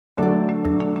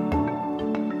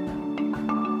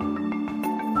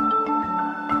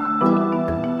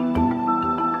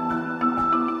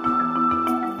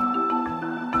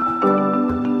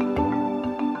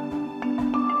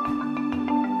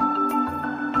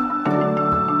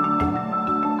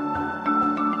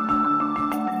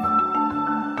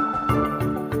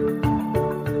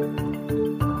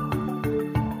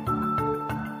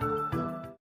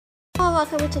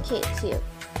to Cait Tube.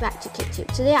 Back to Cait Tube.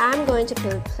 Today I'm going to be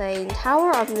playing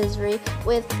Tower of Misery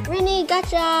with Rinny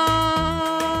Gacha.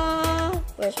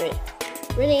 Where's Rinny?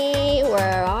 Rinny,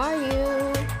 where are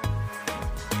you?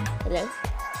 Hello?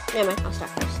 Never mind, I'll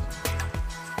start first.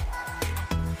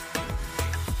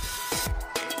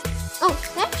 Oh,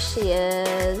 there she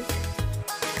is.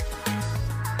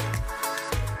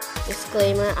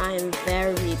 Disclaimer, I am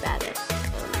very bad at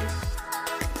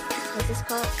what's this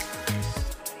called?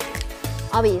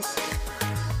 Hobbies.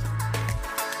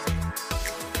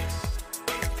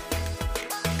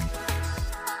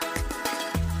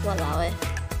 Walao.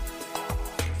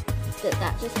 Did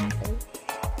that just happen?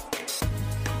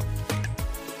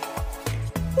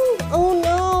 Ooh, oh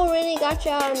no, Rinny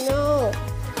Gacha, no.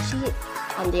 She,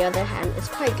 on the other hand, is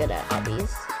quite good at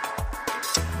hobbies.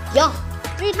 Yeah,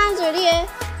 3 times already, eh?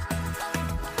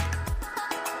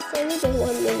 It's only been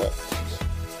 1 minute.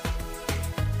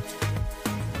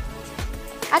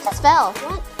 I just fell.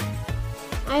 What?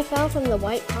 I fell from the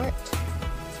white part.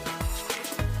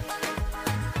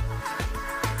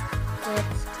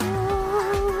 Let's go.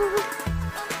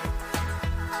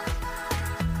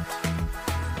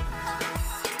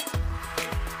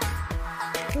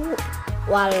 Ooh.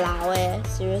 Walao,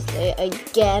 seriously,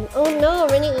 again. Oh no,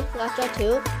 Rinny Gacha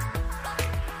too.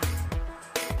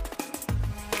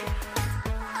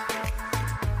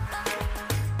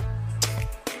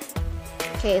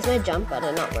 Okay, is my jump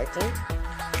button not working?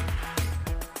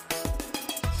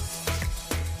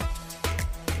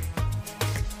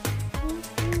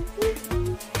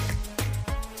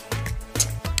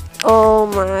 Oh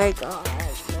my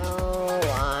gosh, no,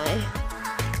 why?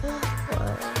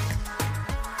 Why?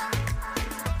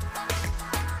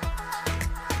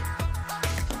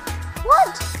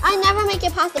 What? I never make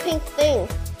it past the pink thing.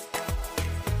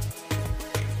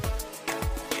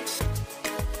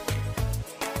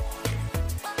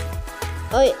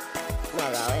 Oh yeah,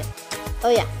 oh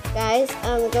yeah, guys,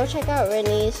 go check out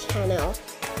Rinny's channel.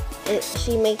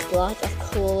 She makes lots of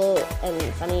cool and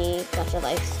funny gacha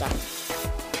life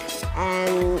stuff.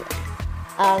 And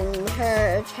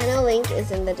her channel link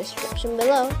is in the description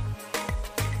below.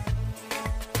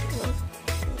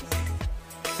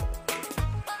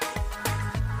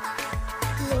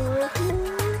 I'm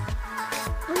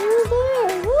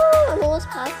there. Woo! I'm almost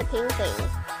past the pink thing.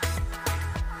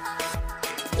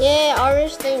 Yeah,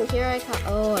 orange thing. Here I come.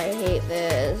 Oh, I hate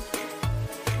this.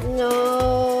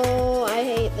 No, I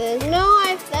hate this. No,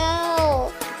 I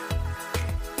fell.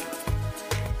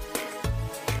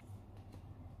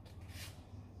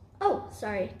 Oh,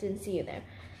 sorry. Didn't see you there.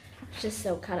 Just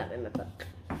so caught up in my book.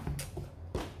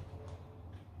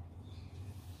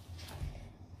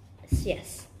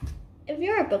 Yes. If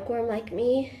you're a bookworm like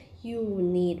me, you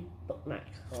need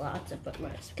bookmarks. Lots of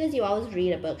bookmarks. Because you always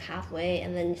read a book halfway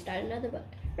and then you start another book.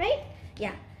 Right?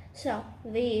 Yeah. So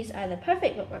these are the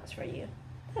perfect bookmarks for you.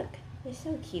 Look, they're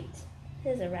so cute.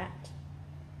 Here's a rat.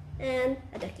 And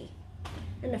a ducky.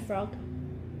 And a frog.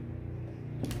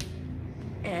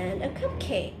 And a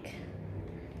cupcake.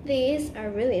 These are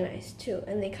really nice too.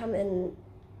 And they come in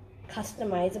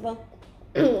customizable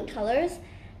colors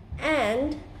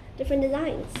and different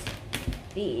designs.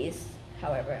 These,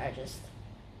 however, are just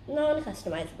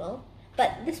non-customizable.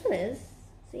 But this one is.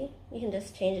 See, you can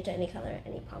just change it to any color,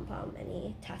 any pom-pom,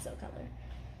 any tassel color.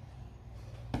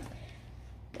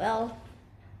 Well,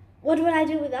 what would I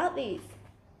do without these?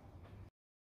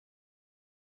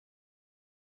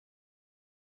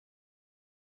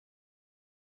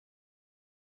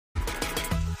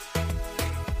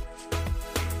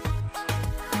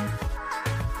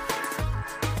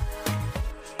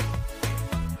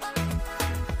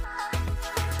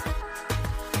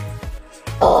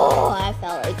 Oh, I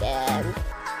fell again.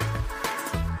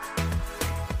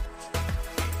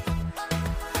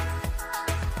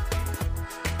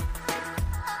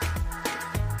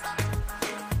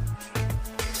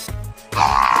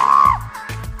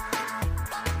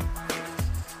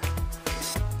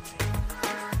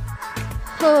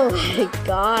 Oh my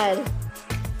god.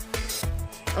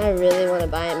 I really want to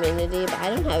buy immunity, but I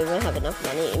don't even have enough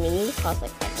money. Immunity costs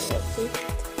like 500. See?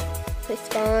 Quick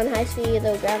spawn, high speed,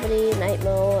 low gravity, night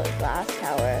mode, glass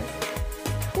tower.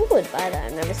 Who would buy that?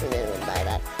 I've never seen anyone buy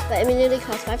that. But immunity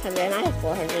costs 500 and I have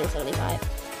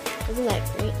 475. Isn't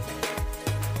that great?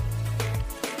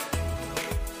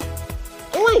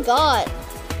 Oh my god!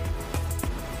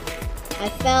 I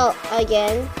fell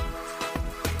again.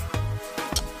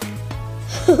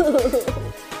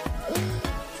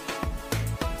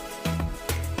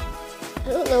 I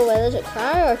don't know whether to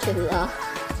cry or to laugh.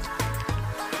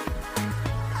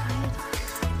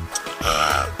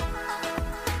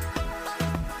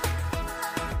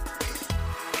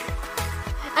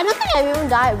 I don't think I've even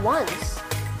died once.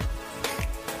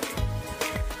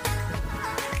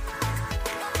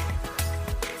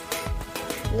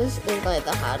 This is like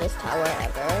the hottest tower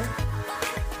ever.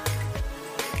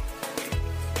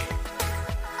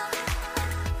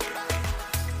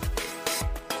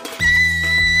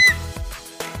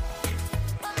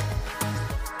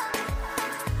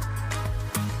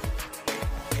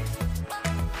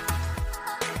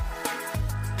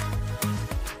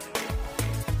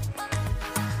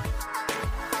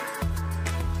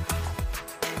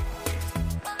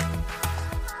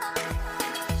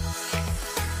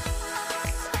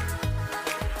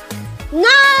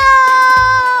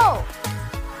 No!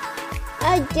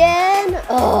 Again?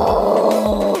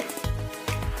 Oh!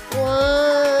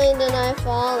 Why did I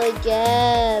fall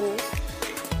again?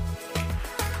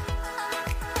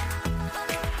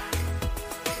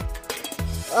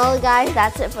 Well guys,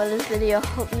 that's it for this video.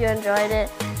 Hope you enjoyed it.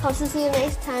 Hope to see you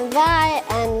next time. Bye!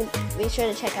 And be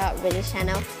sure to check out Rinny's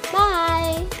channel.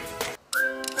 Bye!